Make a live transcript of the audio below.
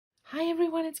Hi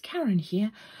everyone, it's Karen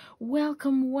here.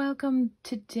 Welcome.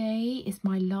 Today is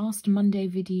my last Monday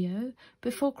video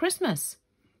before Christmas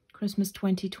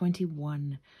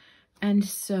 2021. And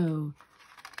so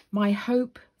my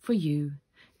hope for you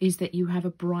is that you have a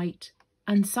bright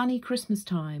and sunny Christmas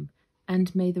time,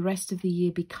 and may the rest of the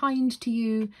year be kind to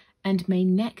you, and may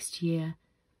next year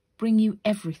bring you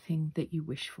everything that you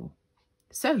wish for.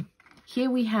 So here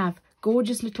we have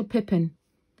gorgeous little Pipin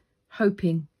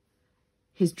hoping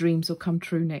his dreams will come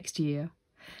true next year.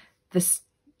 The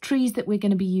trees that we're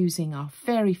going to be using are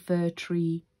Fairy Fir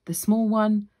Tree, the small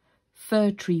one,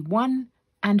 Fir Tree 1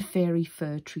 and Fairy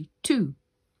Fir Tree 2.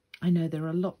 I know there are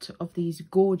a lot of these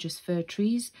gorgeous fir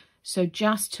trees, so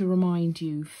just to remind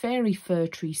you, Fairy Fir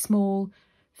Tree small,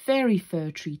 Fairy Fir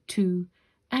Tree 2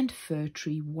 and Fir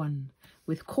Tree 1,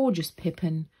 with gorgeous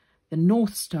Pipin, the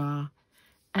North Star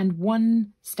and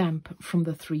one stamp from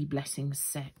the Three Blessings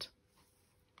set.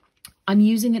 I'm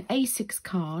using an A6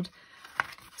 card,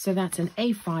 so that's an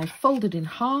A5 folded in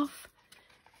half,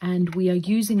 and we are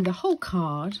using the whole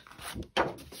card.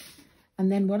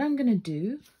 And then what I'm going to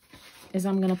do is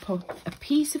I'm going to put a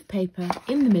piece of paper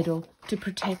in the middle to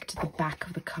protect the back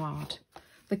of the card.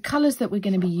 The colours that we're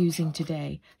going to be using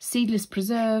today: Seedless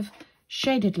Preserve,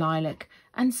 Shaded Lilac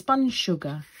and Sponge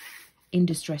Sugar in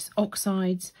Distress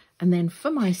Oxides. And then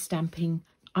for my stamping,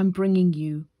 I'm bringing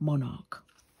you Monarch.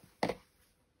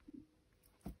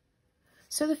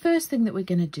 So the first thing that we're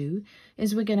going to do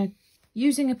is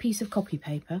using a piece of copy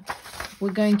paper, we're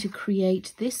going to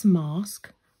create this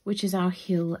mask, which is our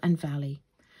hill and valley.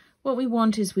 What we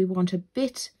want is we want a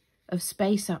bit of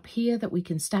space up here that we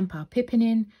can stamp our Pipin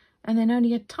in, and then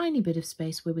only a tiny bit of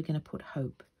space where we're going to put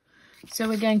hope. So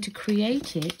we're going to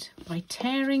create it by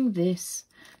tearing this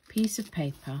piece of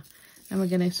paper, and we're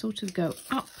going to sort of go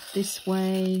up this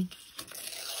way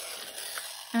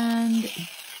and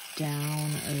down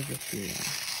over here.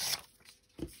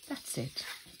 That's it.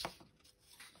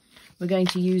 We're going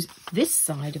to use this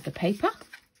side of the paper,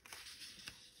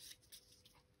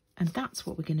 and that's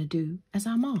what we're going to do as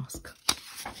our mask.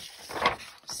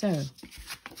 So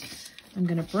I'm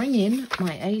going to bring in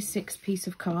my A6 piece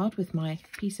of card with my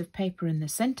piece of paper in the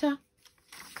center,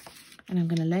 and I'm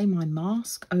going to lay my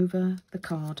mask over the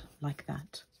card like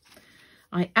that.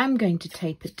 I am going to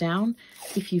tape it down.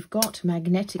 If you've got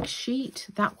magnetic sheet,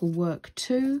 that will work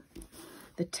too.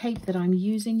 The tape that I'm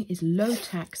using is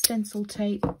low-tack stencil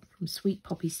tape from Sweet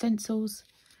Poppy Stencils.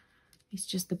 It's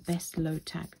just the best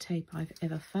low-tack tape I've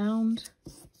ever found.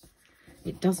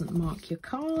 It doesn't mark your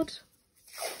card.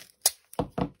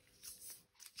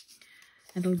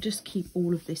 It'll just keep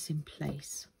all of this in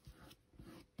place.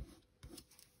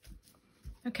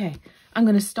 Okay, I'm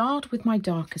going to start with my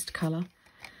darkest colour.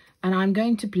 And I'm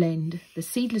going to blend the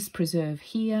Seedless Preserve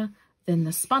here, then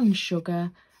the Sponge Sugar,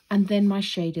 and then my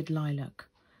Shaded Lilac.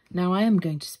 Now I am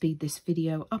going to speed this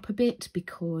video up a bit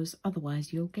because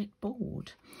otherwise you'll get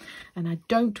bored. And I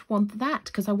don't want that,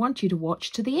 because I want you to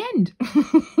watch to the end.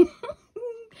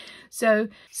 So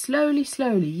slowly,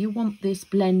 you want this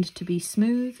blend to be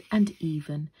smooth and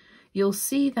even. You'll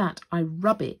see that I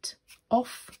rub it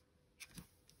off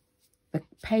the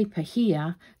paper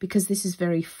here because this is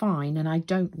very fine and I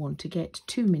don't want to get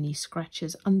too many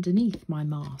scratches underneath my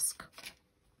mask.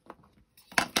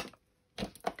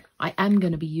 I am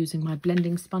going to be using my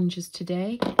blending sponges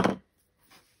today.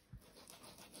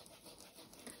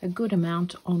 A good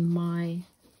amount on my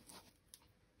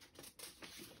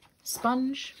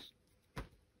sponge.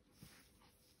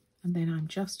 And then I'm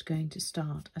just going to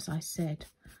start, as I said,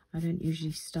 I don't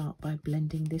usually start by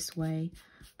blending this way,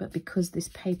 but because this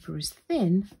paper is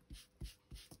thin,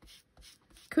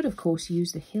 could of course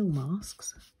use the hill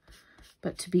masks,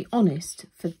 but to be honest,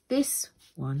 for this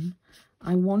one,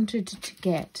 I wanted to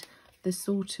get the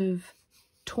sort of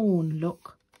torn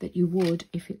look that you would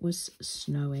if it was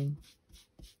snowing.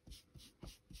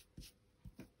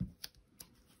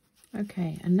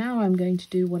 Okay, and now I'm going to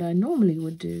do what I normally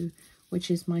would do, which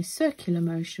is my circular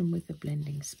motion with the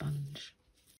blending sponge.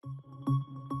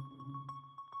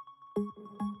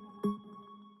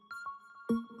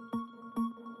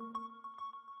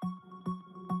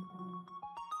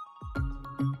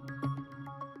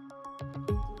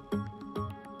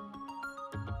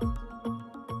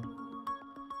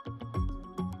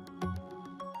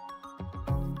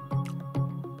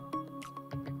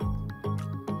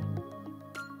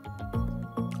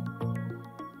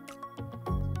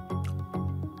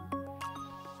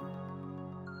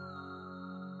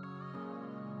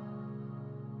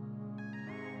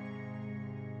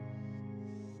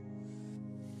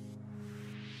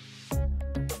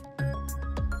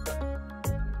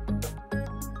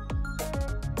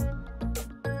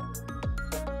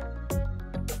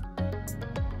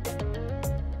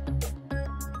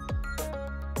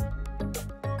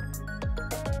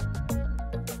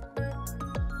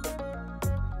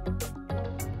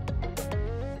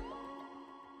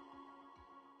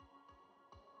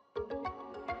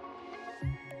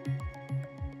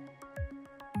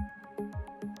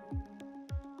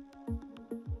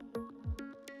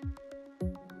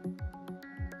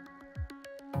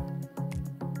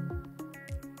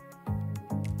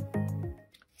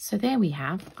 So there we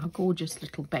have our gorgeous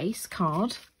little base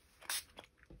card.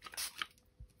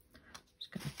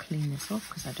 Just going to clean this off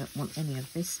because I don't want any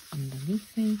of this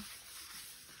underneath me.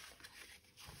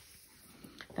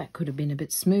 That could have been a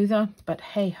bit smoother, but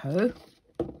hey ho.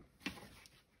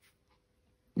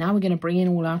 Now we're going to bring in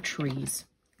all our trees.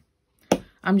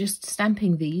 I'm just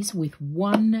stamping these with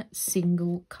one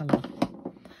single colour,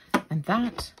 and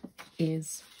that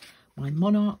is my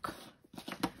Monarch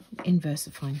in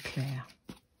VersaFine Clair.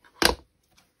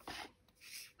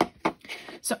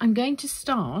 So I'm going to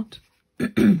start,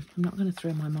 I'm not going to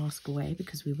throw my mask away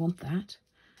because we want that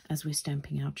as we're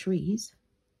stamping our trees.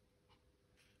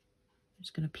 I'm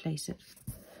just going to place it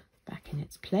back in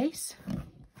its place.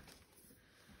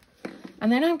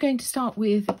 And then I'm going to start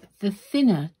with the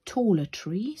thinner, taller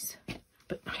trees.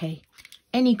 But hey,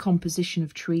 any composition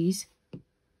of trees.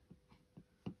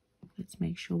 Let's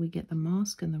make sure we get the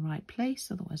mask in the right place,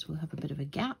 otherwise we'll have a bit of a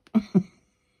gap.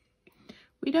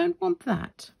 We don't want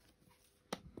that.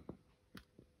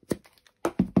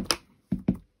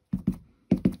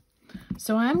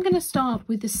 So I'm going to start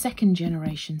with the second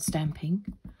generation stamping.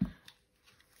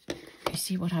 You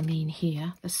see what I mean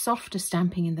here? The softer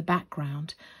stamping in the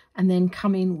background, and then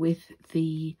come in with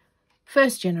the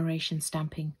first generation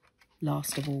stamping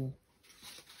last of all.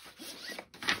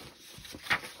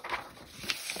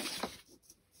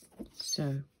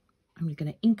 So I'm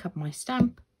going to ink up my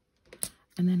stamp,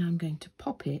 and then I'm going to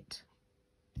pop it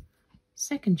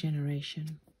second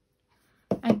generation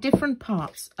at different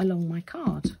parts along my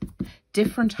card.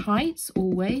 Different heights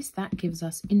always, that gives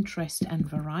us interest and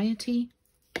variety.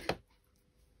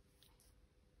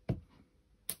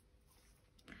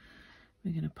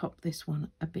 We're going to pop this one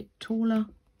a bit taller,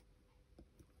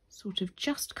 sort of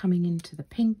just coming into the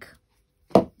pink.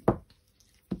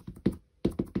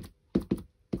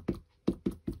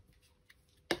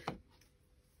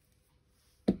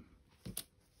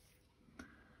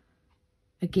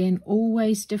 Again,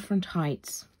 always different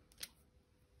heights.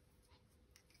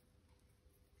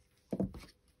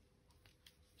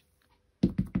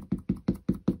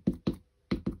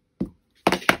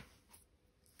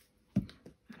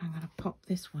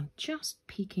 This one just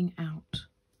peeking out.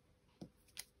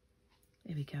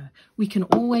 There we go. We can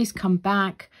always come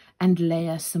back and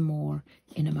layer some more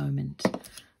in a moment.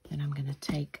 Then I'm going to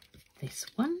take this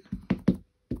one.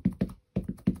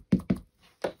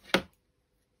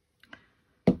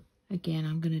 Again,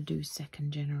 I'm going to do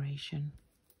second generation.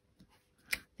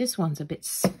 This one's a bit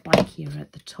spikier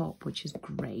at the top, which is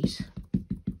great.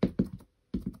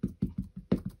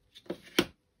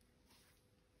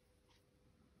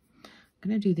 I'm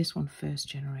going to do this one first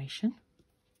generation.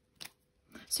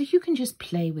 So you can just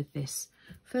play with this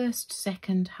first,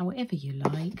 second, however you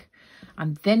like.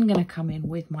 I'm then going to come in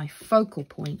with my focal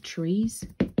point trees.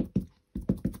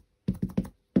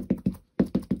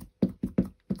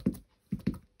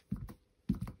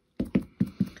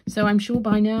 So I'm sure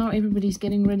by now everybody's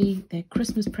getting ready their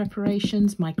Christmas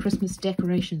preparations. My Christmas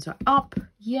decorations are up.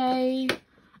 Yay!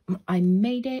 I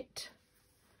made it.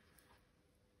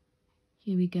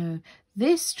 Here we go.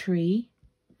 This tree,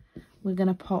 we're going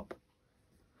to pop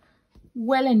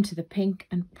well into the pink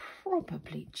and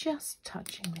probably just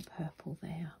touching the purple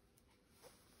there.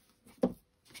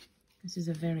 This is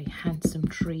a very handsome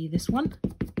tree, this one.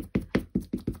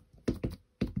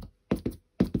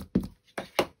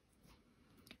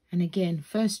 And again,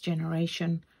 first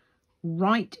generation,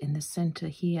 right in the center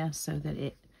here so that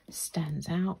it stands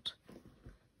out.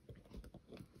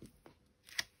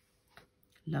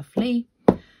 Lovely.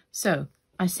 So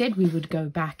I said we would go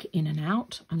back in and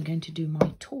out. I'm going to do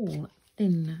my tall,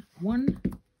 thin one.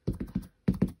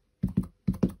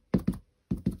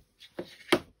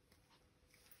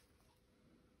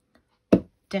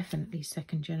 Definitely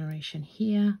second generation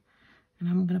here. And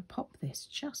I'm going to pop this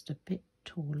just a bit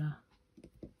taller.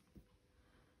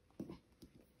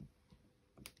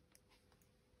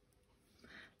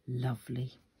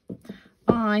 Lovely.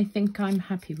 I think I'm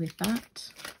happy with that.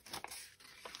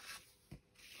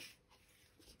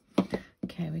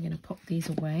 Okay, we're going to pop these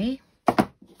away.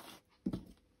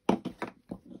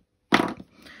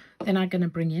 Then I'm going to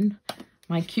bring in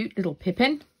my cute little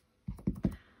Pipin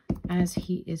as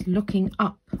he is looking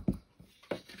up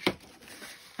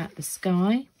at the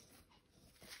sky.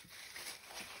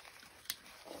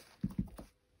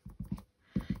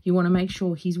 You want to make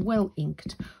sure he's well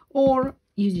inked, or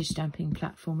use your stamping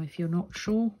platform if you're not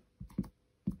sure.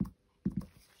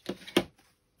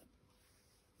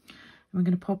 I'm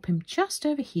going to pop him just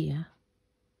over here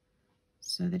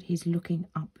so that he's looking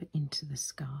up into the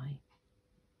sky.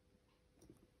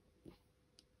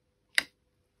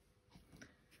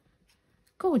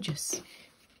 Gorgeous.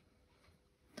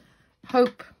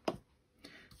 hope,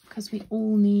 because we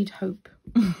all need hope.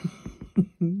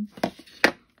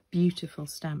 Beautiful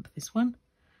stamp, this one.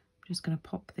 I'm just going to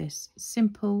pop this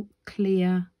simple,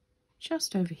 clear,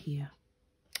 just over here.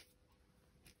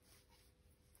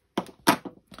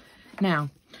 Now,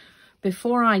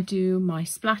 before I do my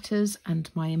splatters and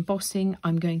my embossing,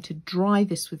 I'm going to dry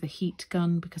this with a heat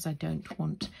gun because I don't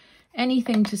want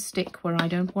anything to stick where I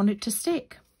don't want it to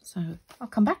stick. So I'll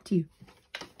come back to you.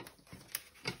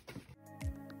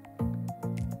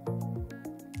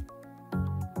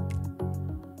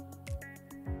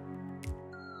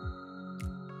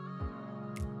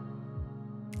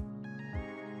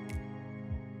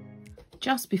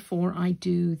 Just before I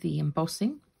do the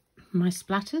embossing, my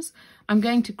splatters, I'm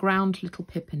going to ground little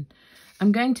Pipin.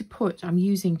 I'm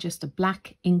using just a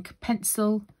black ink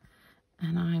pencil,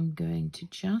 and I'm going to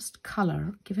just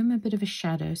colour, give him a bit of a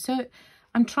shadow. So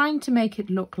I'm trying to make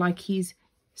it look like he's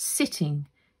sitting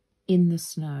in the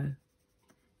snow.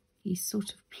 He's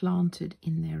sort of planted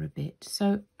in there a bit.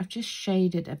 So I've just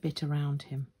shaded a bit around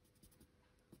him.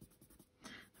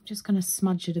 I'm just going to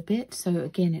smudge it a bit. So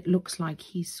again, it looks like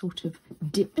he's sort of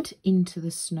dipped into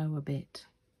the snow a bit.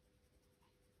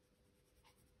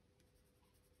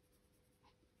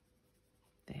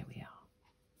 There we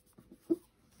are.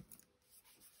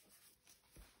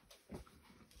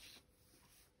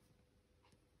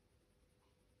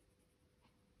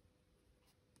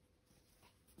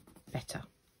 Better.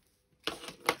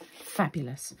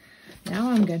 Fabulous. Now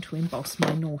I'm going to emboss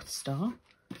my North Star.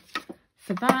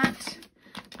 For that,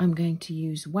 I'm going to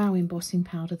use Wow embossing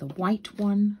powder, the white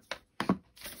one.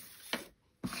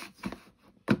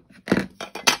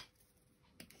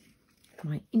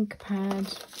 My ink pad.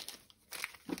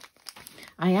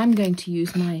 I am going to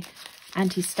use my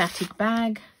anti-static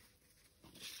bag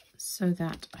so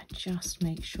that I just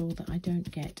make sure that I don't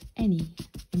get any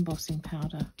embossing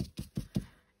powder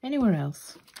anywhere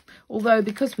else. Although,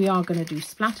 because we are going to do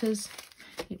splatters,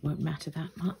 it won't matter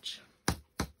that much.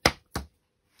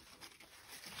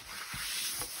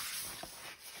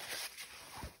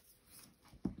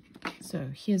 So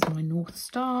here's my North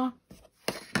Star.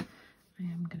 I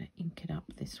am going to ink it up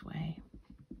this way,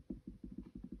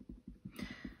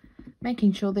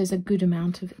 making sure there's a good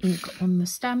amount of ink on the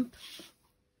stamp,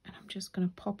 and I'm just going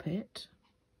to pop it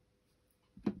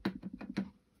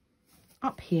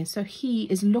up here so he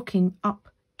is looking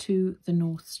up to the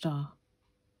North Star.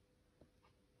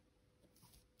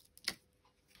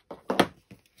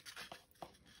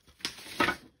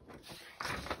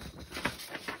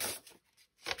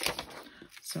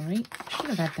 Sorry, I should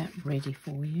have had that ready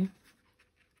for you.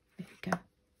 There we go.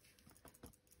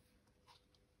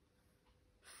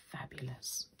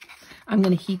 Fabulous. I'm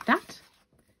going to heat that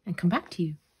and come back to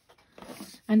you.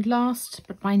 And last,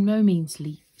 but by no means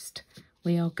least,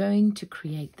 we are going to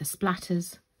create the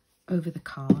splatters over the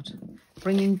card.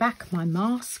 Bringing back my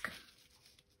mask,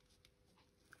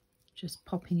 just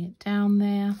popping it down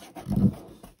there.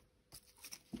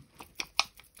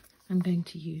 I'm going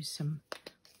to use some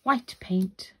white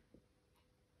paint,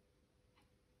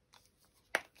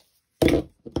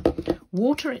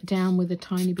 water it down with a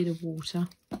tiny bit of water,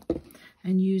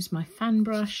 and use my fan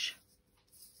brush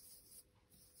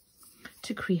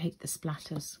to create the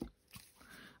splatters.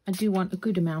 I do want a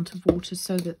good amount of water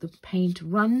so that the paint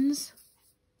runs.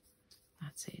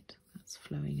 That's it. That's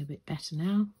flowing a bit better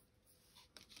now.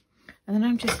 And then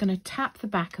I'm just going to tap the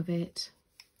back of it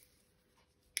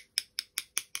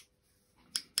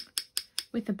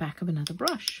with the back of another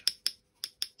brush.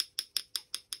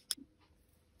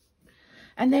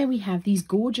 And there we have these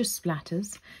gorgeous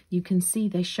splatters. You can see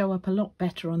they show up a lot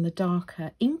better on the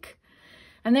darker ink.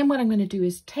 And then what I'm going to do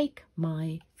is take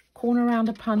my corner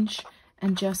rounder punch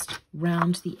and just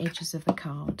round the edges of the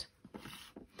card.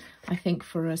 I think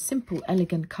for a simple,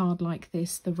 elegant card like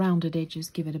this, the rounded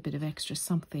edges give it a bit of extra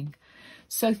something.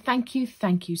 So thank you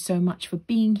so much for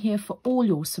being here, for all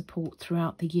your support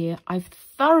throughout the year. I've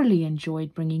thoroughly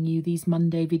enjoyed bringing you these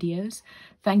Monday videos.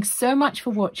 Thanks so much for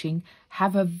watching.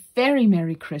 Have a very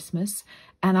Merry Christmas,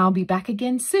 and I'll be back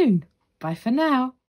again soon. Bye for now.